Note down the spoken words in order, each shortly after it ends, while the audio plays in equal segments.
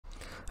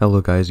Hello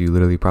guys, you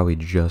literally probably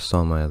just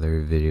saw my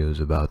other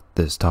videos about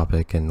this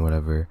topic and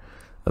whatever,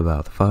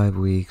 about the 5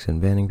 weeks and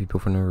banning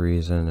people for no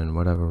reason and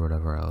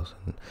whatever else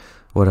and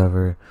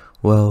whatever.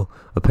 Well,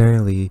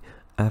 apparently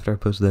after I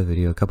posted that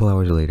video, a couple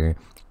hours later,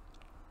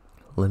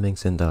 Lemming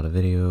sent out a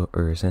video,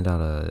 or sent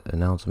out an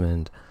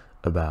announcement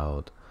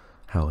about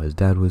how his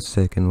dad was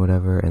sick and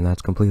whatever, and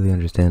that's completely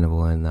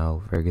understandable, and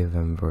I'll forgive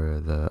him for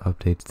the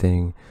updates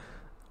thing.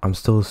 I'm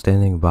still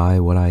standing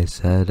by what I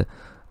said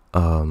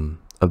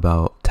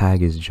about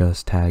tag is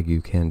just tag. You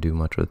can't do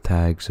much with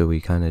tag, so we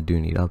kind of do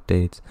need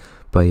updates.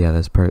 But yeah,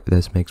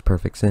 this makes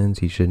perfect sense.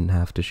 He shouldn't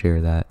have to share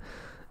that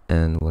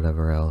and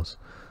whatever else.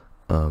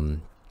 It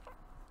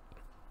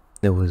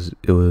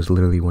was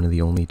literally one of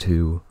the only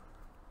two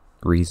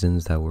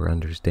reasons that were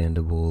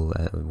understandable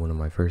at one of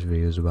my first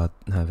videos about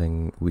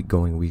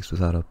going weeks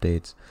without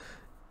updates,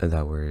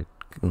 that were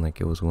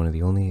like, it was one of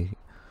the only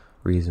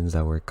reasons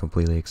that were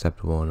completely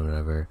acceptable and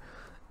whatever.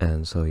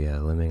 And so yeah,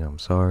 Lemming, I'm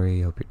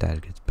sorry, hope your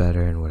dad gets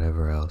better and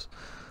whatever else.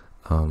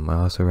 I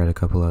also read a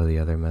couple of the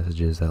other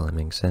messages that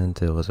Lemming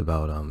sent. It was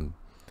about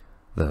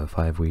the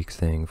 5 weeks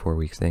thing, 4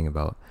 weeks thing,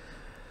 about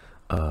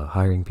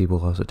hiring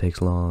people also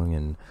takes long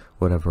and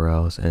whatever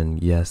else.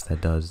 And yes, that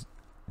does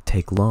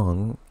take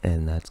long,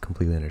 and that's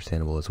completely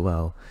understandable as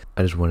well.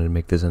 I just wanted to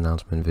make this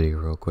announcement video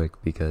real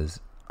quick because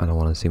I don't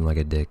want to seem like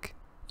a dick,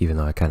 even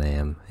though I kind of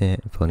am.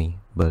 Funny,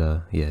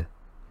 but yeah,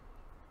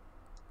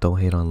 don't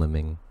hate on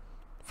Lemming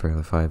for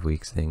the 5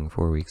 weeks thing,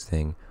 4 weeks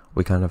thing.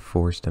 We kind of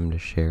forced him to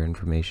share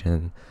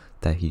information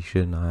that he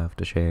should not have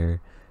to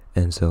share,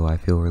 and so I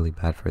feel really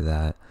bad for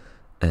that.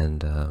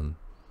 And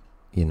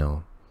you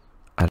know,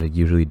 I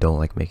usually don't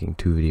like making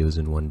 2 videos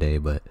in one day,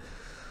 but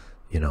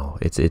you know,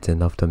 it's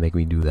enough to make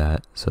me do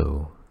that.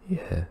 So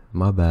yeah,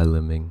 my bad,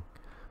 Lemming.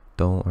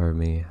 Don't hurt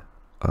me.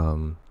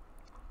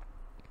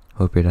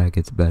 Hope your dad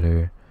gets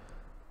better.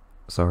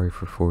 Sorry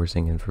for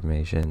forcing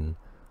information.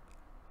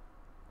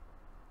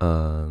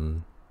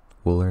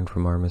 We'll learn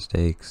from our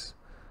mistakes,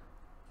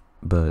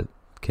 but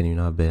can you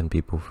not ban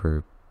people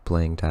for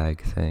playing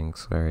tag?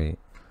 Thanks. Alright,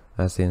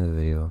 that's the end of the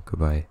video.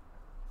 Goodbye.